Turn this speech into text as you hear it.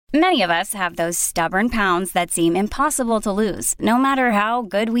Many of us have those stubborn pounds that seem impossible to lose, no matter how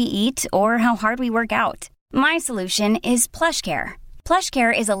good we eat or how hard we work out. My solution is PlushCare.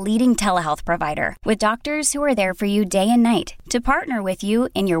 PlushCare is a leading telehealth provider with doctors who are there for you day and night to partner with you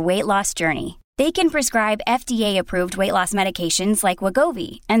in your weight loss journey. They can prescribe FDA-approved weight loss medications like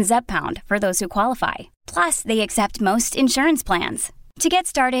Wegovy and Zepbound for those who qualify. Plus, they accept most insurance plans. To get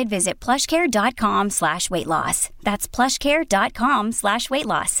started, visit plushcare.com/weightloss. That's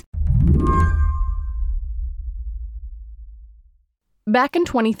plushcare.com/weightloss. Back in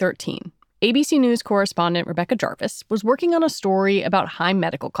 2013, ABC News correspondent Rebecca Jarvis was working on a story about high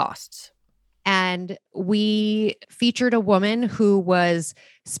medical costs. And we featured a woman who was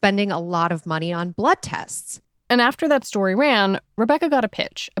spending a lot of money on blood tests. And after that story ran, Rebecca got a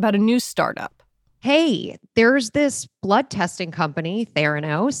pitch about a new startup. Hey, there's this blood testing company,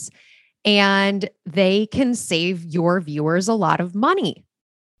 Theranos, and they can save your viewers a lot of money.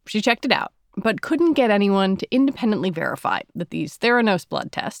 She checked it out, but couldn't get anyone to independently verify that these Theranos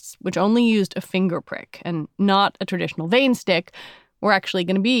blood tests, which only used a finger prick and not a traditional vein stick, were actually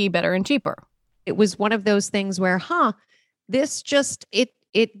going to be better and cheaper. It was one of those things where, this just, it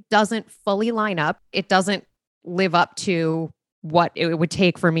doesn't fully line up. It doesn't live up to what it would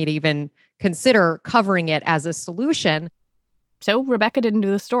take for me to even consider covering it as a solution. So Rebecca didn't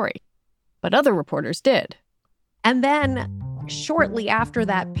do the story, but other reporters did. And then shortly after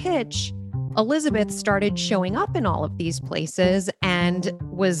that pitch, Elizabeth started showing up in all of these places and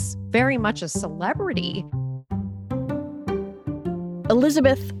was very much a celebrity.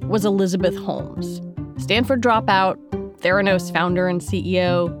 Elizabeth was Elizabeth Holmes, Stanford dropout, Theranos founder and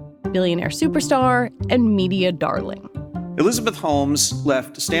CEO, billionaire superstar, and media darling. Elizabeth Holmes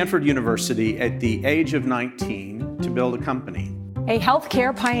left Stanford University at the age of 19 to build a company. A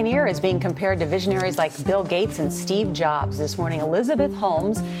healthcare pioneer is being compared to visionaries like Bill Gates and Steve Jobs. This morning, Elizabeth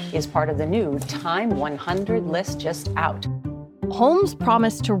Holmes is part of the new Time 100 list just out. Holmes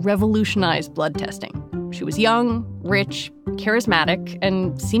promised to revolutionize blood testing. She was young, rich, charismatic,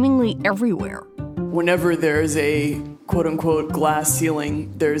 and seemingly everywhere. Whenever there's a quote-unquote glass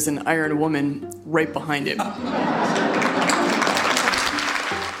ceiling, there's an iron woman right behind it.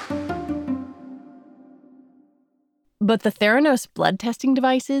 But the Theranos blood testing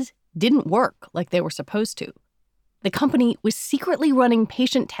devices didn't work like they were supposed to. The company was secretly running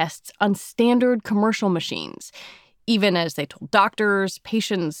patient tests on standard commercial machines, even as they told doctors,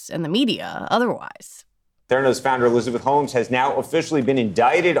 patients, and the media otherwise. Theranos founder Elizabeth Holmes has now officially been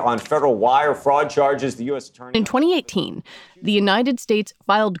indicted on federal wire fraud charges. The U.S. attorney. In 2018, the United States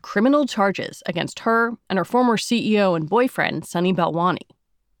filed criminal charges against her and her former CEO and boyfriend, Sunny Balwani.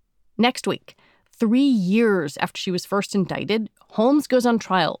 Next week, 3 years after she was first indicted, Holmes goes on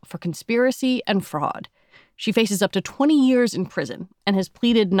trial for conspiracy and fraud. She faces up to 20 years in prison and has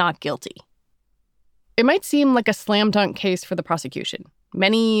pleaded not guilty. It might seem like a slam dunk case for the prosecution.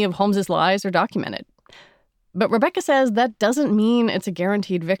 Many of Holmes's lies are documented. But Rebecca says that doesn't mean it's a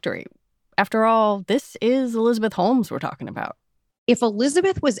guaranteed victory. After all, this is Elizabeth Holmes we're talking about. If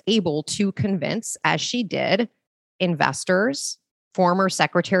Elizabeth was able to convince, as she did, investors, former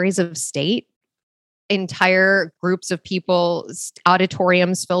secretaries of state, entire groups of people,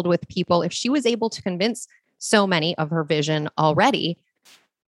 auditoriums filled with people, if she was able to convince so many of her vision already,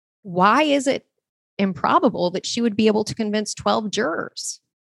 why is it improbable that she would be able to convince 12 jurors?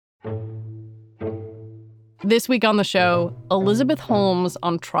 This week on the show, Elizabeth Holmes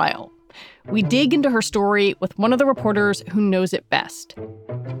on trial. We dig into her story with one of the reporters who knows it best.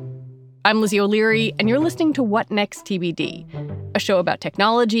 I'm Lizzie O'Leary, and you're listening to What Next TBD, a show about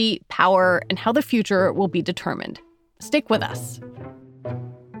technology, power, and how the future will be determined. Stick with us.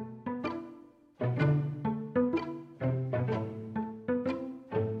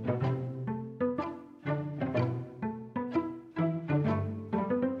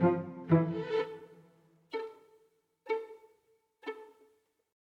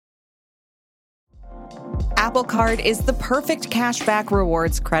 Apple Card is the perfect cashback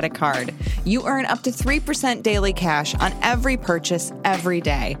rewards credit card. You earn up to 3% daily cash on every purchase every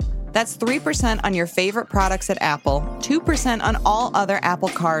day. That's 3% on your favorite products at Apple, 2% on all other Apple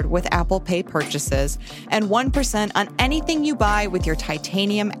Card with Apple Pay purchases, and 1% on anything you buy with your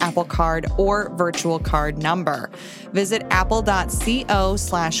titanium Apple Card or virtual card number. Visit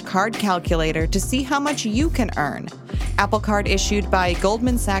apple.co/card calculator to see how much you can earn. Apple Card issued by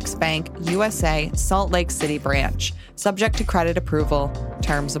Goldman Sachs Bank, USA, Salt Lake City branch. Subject to credit approval.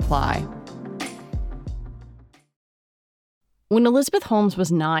 Terms apply. When Elizabeth Holmes was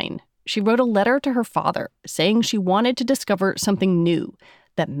 9, she wrote a letter to her father saying she wanted to discover something new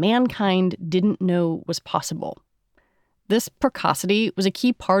that mankind didn't know was possible. this precocity was a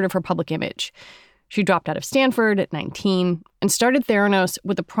key part of her public image. She dropped out of Stanford at 19 and started Theranos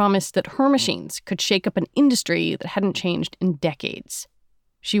with a promise that her machines could shake up an industry that hadn't changed in decades.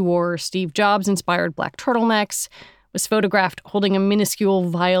 She wore Steve Jobs-inspired black turtlenecks, was photographed holding a minuscule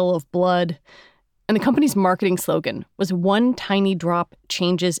vial of blood, and the company's marketing slogan was "One tiny drop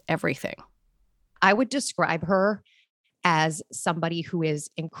changes everything." I would describe her as somebody who is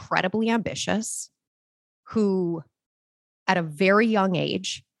incredibly ambitious, who at a very young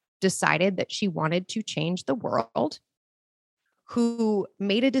age decided that she wanted to change the world, who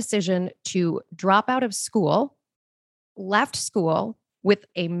made a decision to drop out of school, left school with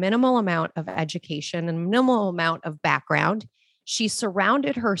a minimal amount of education and minimal amount of background. She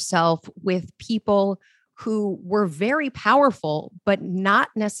surrounded herself with people who were very powerful, but not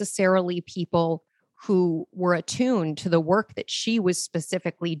necessarily people who were attuned to the work that she was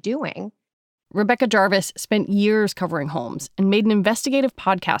specifically doing. Rebecca Jarvis spent years covering Holmes and made an investigative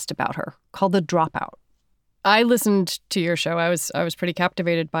podcast about her called The Dropout. I listened to your show. I was pretty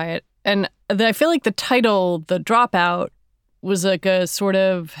captivated by it. And I feel like the title, The Dropout, was like a sort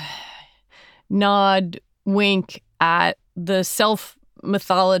of nod, wink at the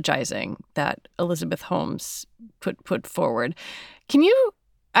self-mythologizing that Elizabeth Holmes put forward. Can you,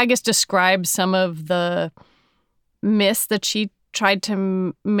 I guess, describe some of the myths that she tried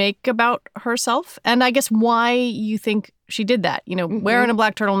to make about herself? And I guess why you think she did that? You know, wearing a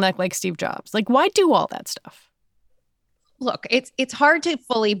black turtleneck like Steve Jobs. Like, why do all that stuff? Look, it's hard to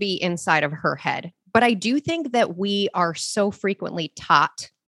fully be inside of her head, but I do think that we are so frequently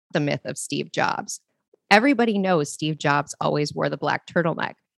taught the myth of Steve Jobs. Everybody knows Steve Jobs always wore the black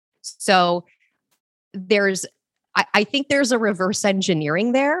turtleneck. So I think there's a reverse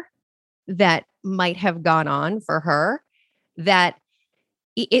engineering there that might have gone on for her, that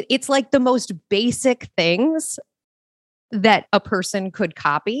it's like the most basic things that a person could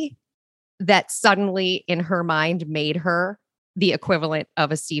copy that suddenly in her mind made her the equivalent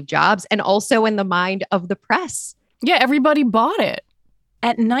of a Steve Jobs, and also in the mind of the press. Yeah, everybody bought it.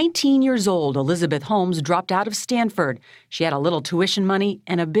 At 19 years old, Elizabeth Holmes dropped out of Stanford. She had a little tuition money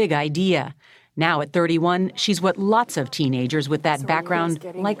and a big idea. Now at 31, she's what lots of teenagers with that background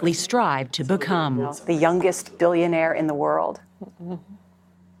likely strive to become. The youngest billionaire in the world.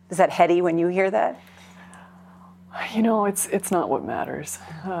 Is that heady when you hear that? You know, it's not what matters.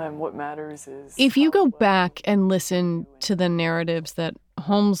 What matters is... If you go back and listen to the narratives that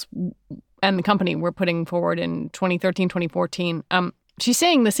Holmes and the company were putting forward in 2013, 2014, she's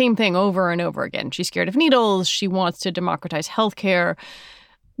saying the same thing over and over again. She's scared of needles. She wants to democratize healthcare.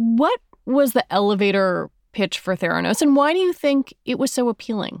 What was the elevator pitch for Theranos, and why do you think it was so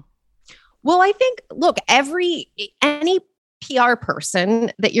appealing? Well, I think, look, any PR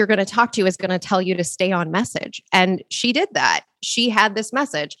person that you're going to talk to is going to tell you to stay on message. And she did that. She had this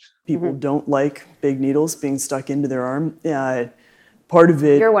message. People don't like big needles being stuck into their arm. Part of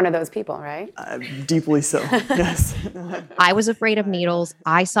it... You're one of those people, right? Deeply so, yes. I was afraid of needles.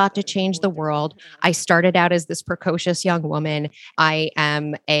 I sought to change the world. I started out as this precocious young woman. I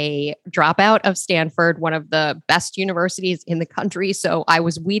am a dropout of Stanford, one of the best universities in the country. So I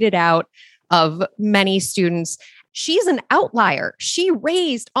was weeded out of many students. She's an outlier. She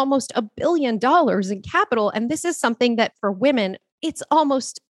raised almost $1 billion in capital. And this is something that for women, it's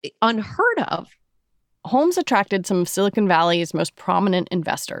almost unheard of. Holmes attracted some of Silicon Valley's most prominent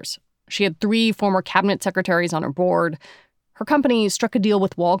investors. She had 3 former cabinet secretaries on her board. Her company struck a deal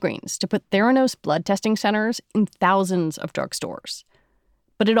with Walgreens to put Theranos blood testing centers in thousands of drugstores.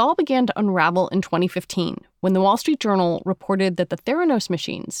 But it all began to unravel in 2015 when the Wall Street Journal reported that the Theranos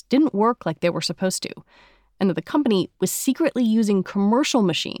machines didn't work like they were supposed to, and that the company was secretly using commercial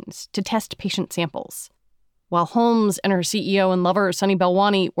machines to test patient samples. While Holmes and her CEO and lover, Sunny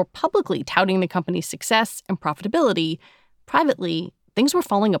Balwani, were publicly touting the company's success and profitability, privately, things were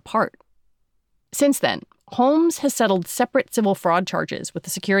falling apart. Since then, Holmes has settled separate civil fraud charges with the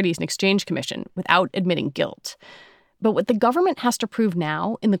Securities and Exchange Commission without admitting guilt. But what the government has to prove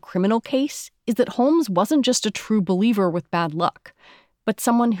now in the criminal case is that Holmes wasn't just a true believer with bad luck, but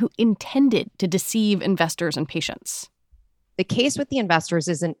someone who intended to deceive investors and patients. The case with the investors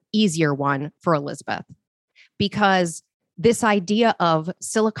is an easier one for Elizabeth, because this idea of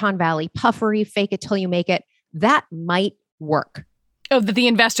Silicon Valley puffery, fake it till you make it, that might work. Oh, that the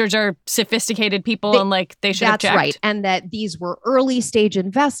investors are sophisticated people and they should have checked. That's right. And that these were early stage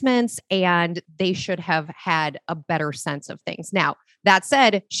investments and they should have had a better sense of things. Now, that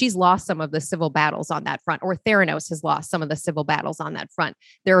said, she's lost some of the civil battles on that front, or Theranos has lost some of the civil battles on that front.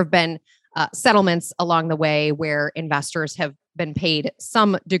 There have been settlements along the way where investors have been paid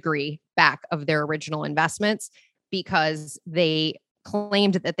some degree back of their original investments. because they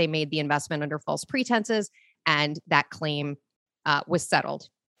claimed that they made the investment under false pretenses, and that claim was settled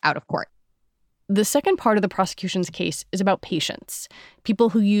out of court. The second part of the prosecution's case is about patients, people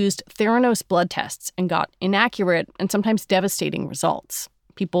who used Theranos blood tests and got inaccurate and sometimes devastating results.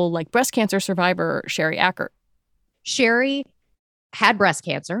 People like breast cancer survivor Sherry Ackert. Sherry had breast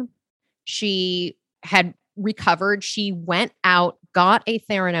cancer. She had recovered. She went out, got a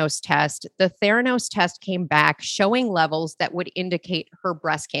Theranos test. The Theranos test came back showing levels that would indicate her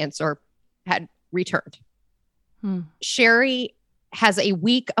breast cancer had returned. Sherry has a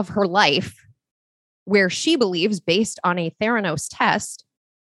week of her life where she believes, based on a Theranos test,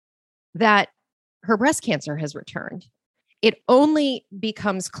 that her breast cancer has returned. It only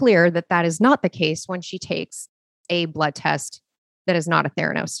becomes clear that that is not the case when she takes a blood test that is not a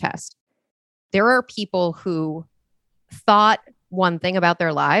Theranos test. There are people who thought one thing about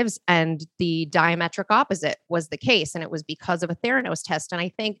their lives and the diametric opposite was the case. And it was because of a Theranos test. And I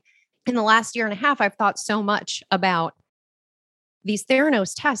think in the last year and a half, I've thought so much about these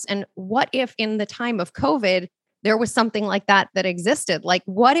Theranos tests. And what if in the time of COVID, there was something like that existed? Like,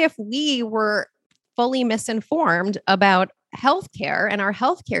 what if we were fully misinformed about healthcare and our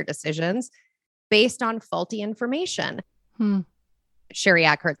healthcare decisions based on faulty information? Sherry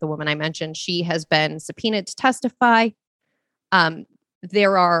Ackert, the woman I mentioned, she has been subpoenaed to testify.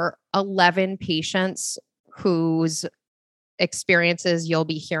 There are 11 patients whose experiences you'll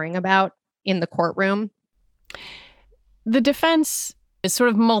be hearing about in the courtroom. The defense is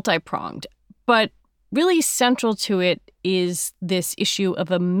sort of multi-pronged, but really central to it is this issue of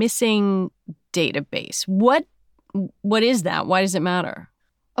a missing database. What is that? Why does it matter?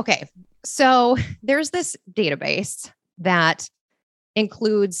 Okay, so there's this database that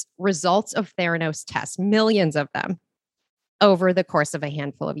includes results of Theranos tests, millions of them over the course of a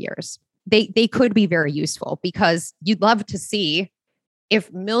handful of years. They could be very useful because you'd love to see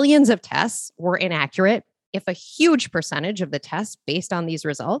if millions of tests were inaccurate, if a huge percentage of the tests based on these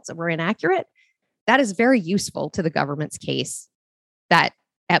results were inaccurate. That is very useful to the government's case that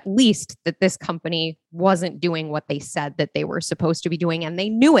at least that this company wasn't doing what they said that they were supposed to be doing. And they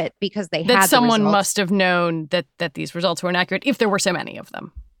knew it because they had someone must have known that these results were inaccurate if there were so many of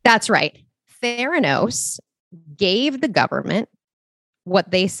them. That's right. Theranos gave the government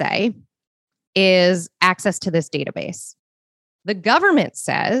what they say is access to this database. The government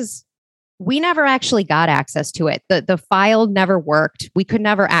says we never actually got access to it. The file never worked. We could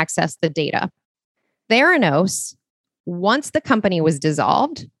never access the data. Theranos, once the company was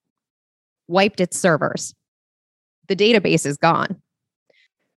dissolved, wiped its servers. The database is gone.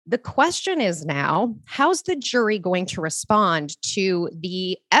 The question is now, how's the jury going to respond to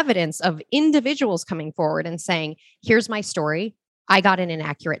the evidence of individuals coming forward and saying, here's my story, I got an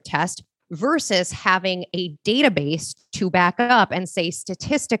inaccurate test, versus having a database to back up and say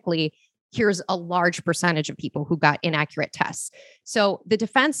statistically, here's a large percentage of people who got inaccurate tests. So the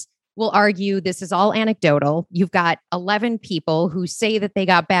defense will argue this is all anecdotal. You've got 11 people who say that they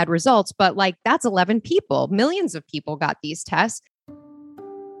got bad results, but that's 11 people. Millions of people got these tests.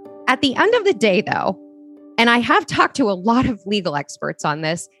 At the end of the day, though, and I have talked to a lot of legal experts on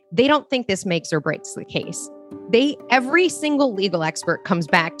this, they don't think this makes or breaks the case. Every single legal expert comes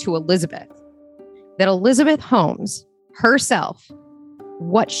back to Elizabeth, that Elizabeth Holmes herself,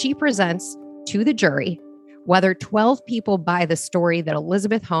 what she presents to the jury, whether 12 people buy the story that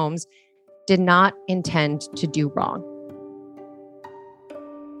Elizabeth Holmes did not intend to do wrong.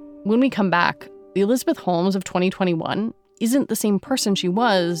 When we come back, the Elizabeth Holmes of 2021 isn't the same person she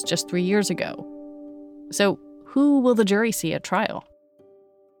was just 3 years ago. So who will the jury see at trial?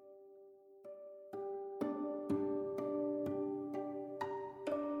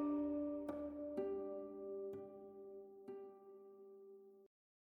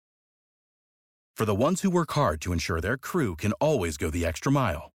 For the ones who work hard to ensure their crew can always go the extra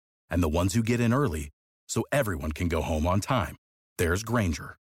mile, and the ones who get in early so everyone can go home on time, there's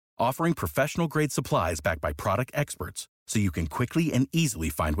Grainger, offering professional-grade supplies backed by product experts so you can quickly and easily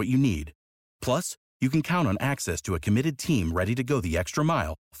find what you need. Plus, you can count on access to a committed team ready to go the extra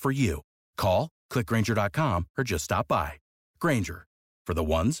mile for you. Call, click Grainger.com, or just stop by. Grainger, for the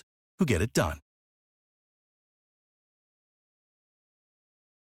ones who get it done.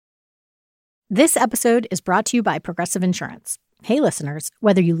 This episode is brought to you by Progressive Insurance. Hey, listeners,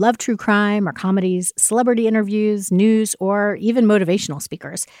 whether you love true crime or comedies, celebrity interviews, news, or even motivational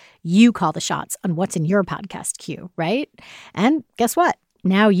speakers, you call the shots on what's in your podcast queue, right? And guess what?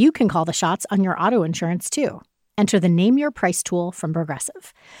 Now you can call the shots on your auto insurance, too. Enter the Name Your Price tool from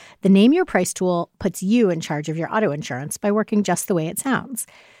Progressive. The Name Your Price tool puts you in charge of your auto insurance by working just the way it sounds.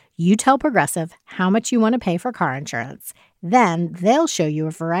 You tell Progressive how much you want to pay for car insurance. Then they'll show you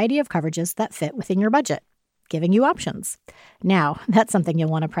a variety of coverages that fit within your budget, giving you options. Now, that's something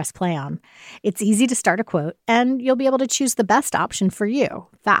you'll want to press play on. It's easy to start a quote, and you'll be able to choose the best option for you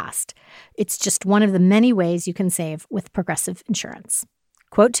fast. It's just one of the many ways you can save with Progressive Insurance.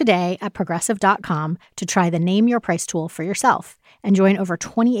 Quote today at Progressive.com to try the Name Your Price tool for yourself and join over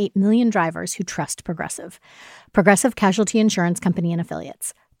 28 million drivers who trust Progressive. Progressive Casualty Insurance Company and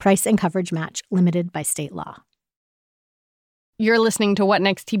Affiliates. Price and coverage match limited by state law. You're listening to What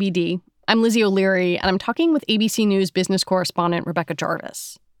Next TBD. I'm Lizzie O'Leary, and I'm talking with ABC News business correspondent Rebecca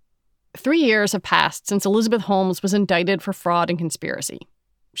Jarvis. 3 years have passed since Elizabeth Holmes was indicted for fraud and conspiracy.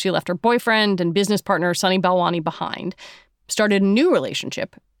 She left her boyfriend and business partner Sunny Balwani behind, started a new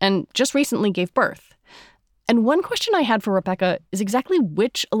relationship, and just recently gave birth. And one question I had for Rebecca is exactly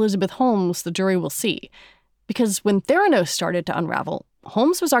which Elizabeth Holmes the jury will see. Because when Theranos started to unravel,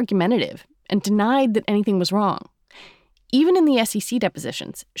 Holmes was argumentative and denied that anything was wrong. Even in the SEC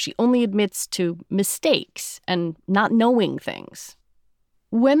depositions, she only admits to mistakes and not knowing things.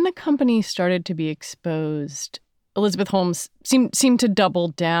 When the company started to be exposed, Elizabeth Holmes seemed to double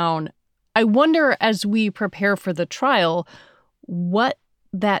down. I wonder, as we prepare for the trial, what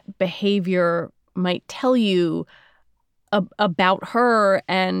that behavior might tell you about her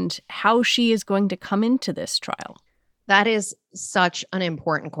and how she is going to come into this trial. That is such an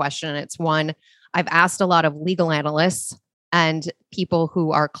important question. It's one I've asked a lot of legal analysts and people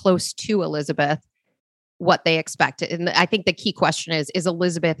who are close to Elizabeth what they expect. And I think the key question is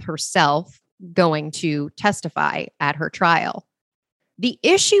Elizabeth herself going to testify at her trial? The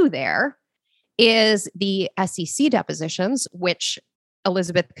issue there is the SEC depositions, which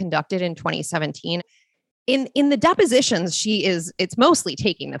Elizabeth conducted in 2017. In the depositions, it's mostly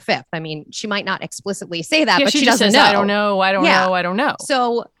taking the fifth. I mean, she might not explicitly say that, but she just doesn't says, know. I don't know.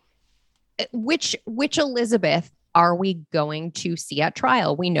 So which Elizabeth are we going to see at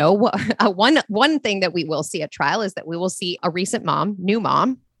trial? We know one thing that we will see at trial is that we will see a recent mom, new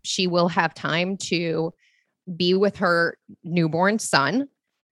mom. She will have time to be with her newborn son.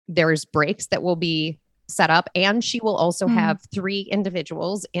 There's breaks that will be set up, and she will also have 3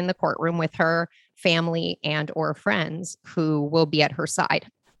 individuals in the courtroom with her, family and or friends who will be at her side.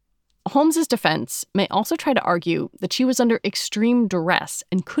 Holmes's defense may also try to argue that she was under extreme duress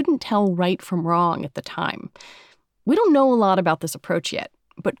and couldn't tell right from wrong at the time. We don't know a lot about this approach yet,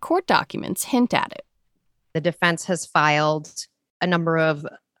 but court documents hint at it. The defense has filed a number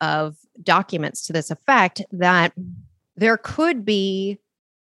of documents to this effect that there could be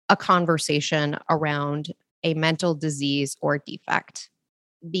a conversation around a mental disease or defect.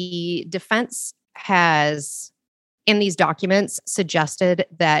 The defense has, in these documents, suggested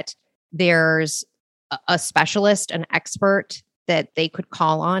that there's a specialist, an expert that they could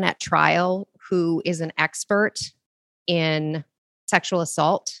call on at trial who is an expert in sexual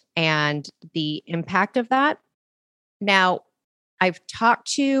assault and the impact of that. Now, I've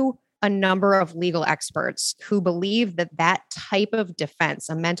talked to a number of legal experts who believe that that type of defense,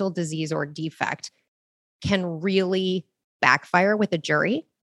 a mental disease or defect, can really backfire with a jury.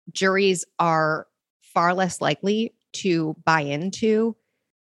 Juries are far less likely to buy into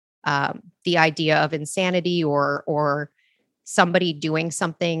the idea of insanity or somebody doing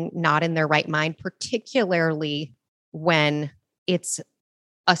something not in their right mind, particularly when it's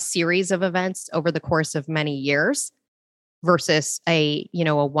a series of events over the course of many years versus a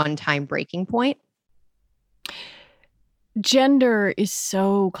one-time breaking point. Gender is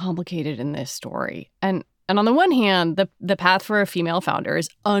so complicated in this story. And on the one hand, the path for a female founder is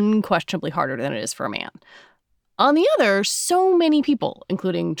unquestionably harder than it is for a man. On the other, so many people,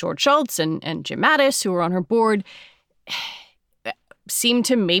 including George Shultz and Jim Mattis, who were on her board, seem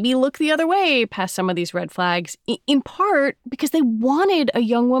to maybe look the other way past some of these red flags, in part because they wanted a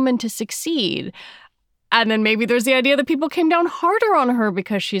young woman to succeed. And then maybe there's the idea that people came down harder on her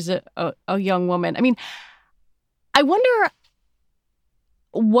because she's a young woman. I mean, I wonder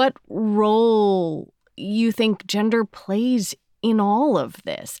what role you think gender plays in all of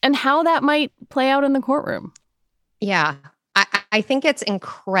this and how that might play out in the courtroom. Yeah, I think it's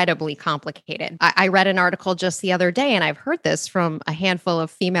incredibly complicated. I read an article just the other day, and I've heard this from a handful of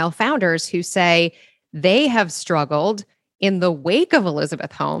female founders who say they have struggled in the wake of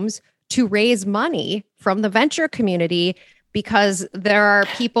Elizabeth Holmes to raise money from the venture community because there are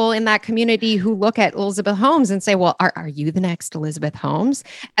people in that community who look at Elizabeth Holmes and say, well, are you the next Elizabeth Holmes?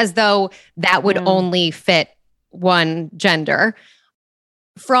 As though that would only fit one gender.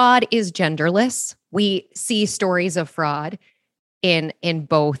 Fraud is genderless. We see stories of fraud in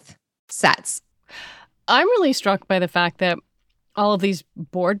both sets. I'm really struck by the fact that all of these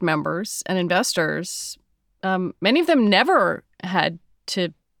board members and investors, many of them never had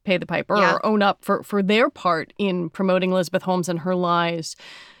to pay the piper or own up for their part in promoting Elizabeth Holmes and her lies.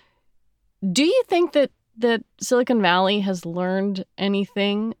 Do you think that Silicon Valley has learned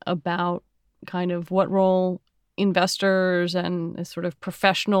anything about kind of what role investors and a sort of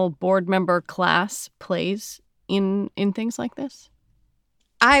professional board member class plays in things like this?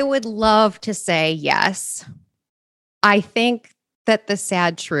 I would love to say yes. I think that the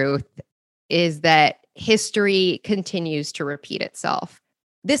sad truth is that history continues to repeat itself.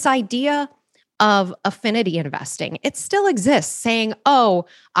 This idea of affinity investing, it still exists, saying, oh,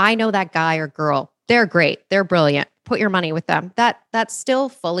 I know that guy or girl. They're great. They're brilliant. Put your money with them. That still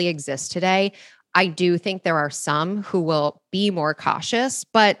fully exists today. I do think there are some who will be more cautious,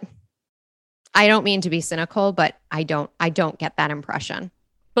 but I don't mean to be cynical, but I don't get that impression.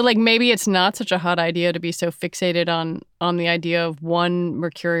 But like maybe it's not such a hot idea to be so fixated on the idea of one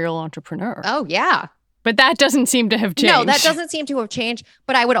mercurial entrepreneur. Oh, yeah. But that doesn't seem to have changed. No, that doesn't seem to have changed.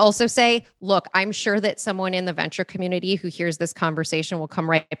 But I would also say, look, I'm sure that someone in the venture community who hears this conversation will come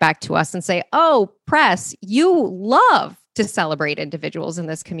right back to us and say, oh, press, you love to celebrate individuals in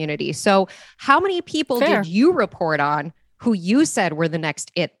this community. So how many people did you report on who you said were the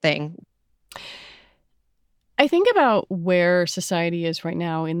next it thing? I think about where society is right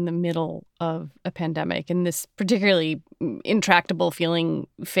now in the middle of a pandemic, in this particularly intractable feeling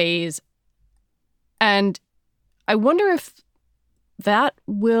phase. And I wonder if that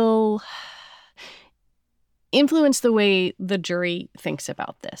will influence the way the jury thinks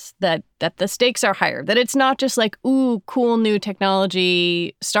about this, that the stakes are higher, that it's not just like, ooh, cool new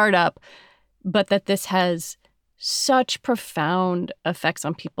technology startup, but that this has such profound effects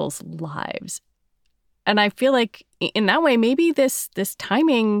on people's lives. And I feel like in that way, maybe this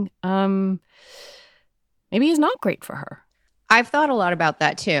timing maybe is not great for her. I've thought a lot about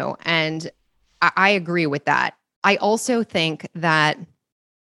that too. And I agree with that. I also think that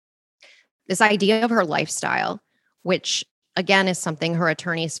this idea of her lifestyle, which again is something her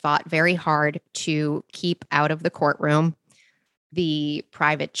attorneys fought very hard to keep out of the courtroom, the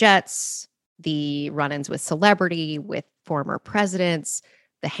private jets, the run-ins with celebrity, with former presidents,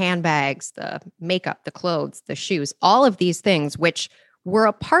 the handbags, the makeup, the clothes, the shoes, all of these things, which were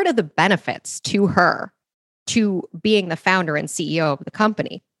a part of the benefits to her, to being the founder and CEO of the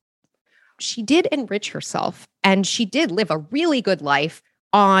company. She did enrich herself and she did live a really good life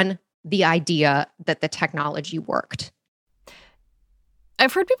on the idea that the technology worked.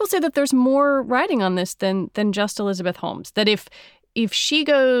 I've heard people say that there's more riding on this than just Elizabeth Holmes, that if she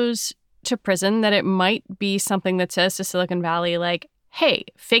goes to prison, that it might be something that says to Silicon Valley, like, hey,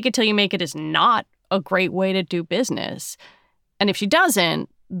 fake it till you make it is not a great way to do business. And if she doesn't,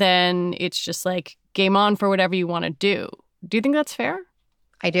 then it's just like game on for whatever you want to do. Do you think that's fair?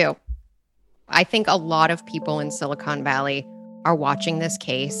 I do. I think a lot of people in Silicon Valley are watching this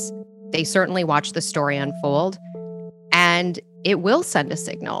case. They certainly watch the story unfold, and it will send a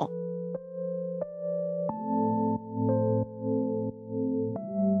signal.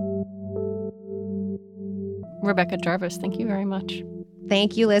 Rebecca Jarvis, thank you very much.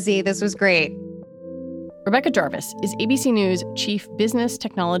 Thank you, Lizzie. This was great. Rebecca Jarvis is ABC News chief business,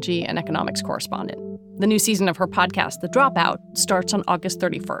 technology, and economics correspondent. The new season of her podcast, The Dropout, starts on August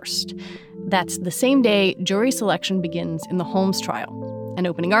 31st. That's the same day jury selection begins in the Holmes trial, and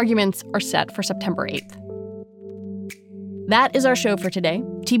opening arguments are set for September 8th. That is our show for today.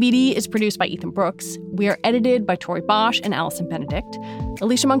 TBD is produced by Ethan Brooks. We are edited by Tori Bosch and Allison Benedict.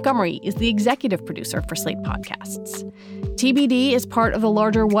 Alicia Montgomery is the executive producer for Slate Podcasts. TBD is part of the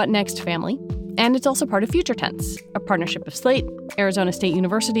larger What Next family, and it's also part of Future Tense, a partnership of Slate, Arizona State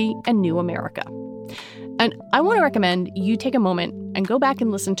University, and New America. And I want to recommend you take a moment and go back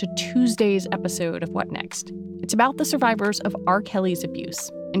and listen to Tuesday's episode of What Next. It's about the survivors of R. Kelly's abuse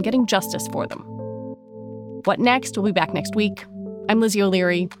and getting justice for them. What Next will be back next week. I'm Lizzie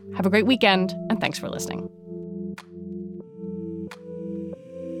O'Leary. Have a great weekend, and thanks for listening.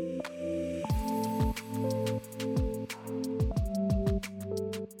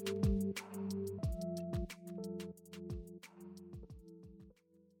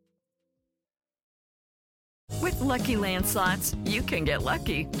 With Lucky Land Slots, you can get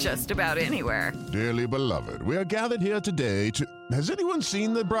lucky just about anywhere. Dearly beloved, we are gathered here today to... Has anyone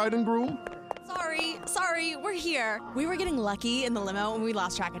seen the bride and groom? Sorry, we're here. We were getting lucky in the limo and we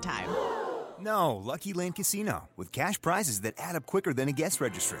lost track of time. No, Lucky Land Casino, with cash prizes that add up quicker than a guest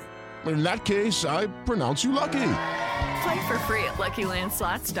registry. In that case, I pronounce you lucky. Play for free at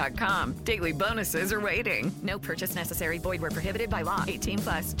LuckyLandSlots.com. Daily bonuses are waiting. No purchase necessary. Void where prohibited by law.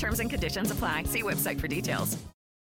 18+. Terms and conditions apply. See website for details.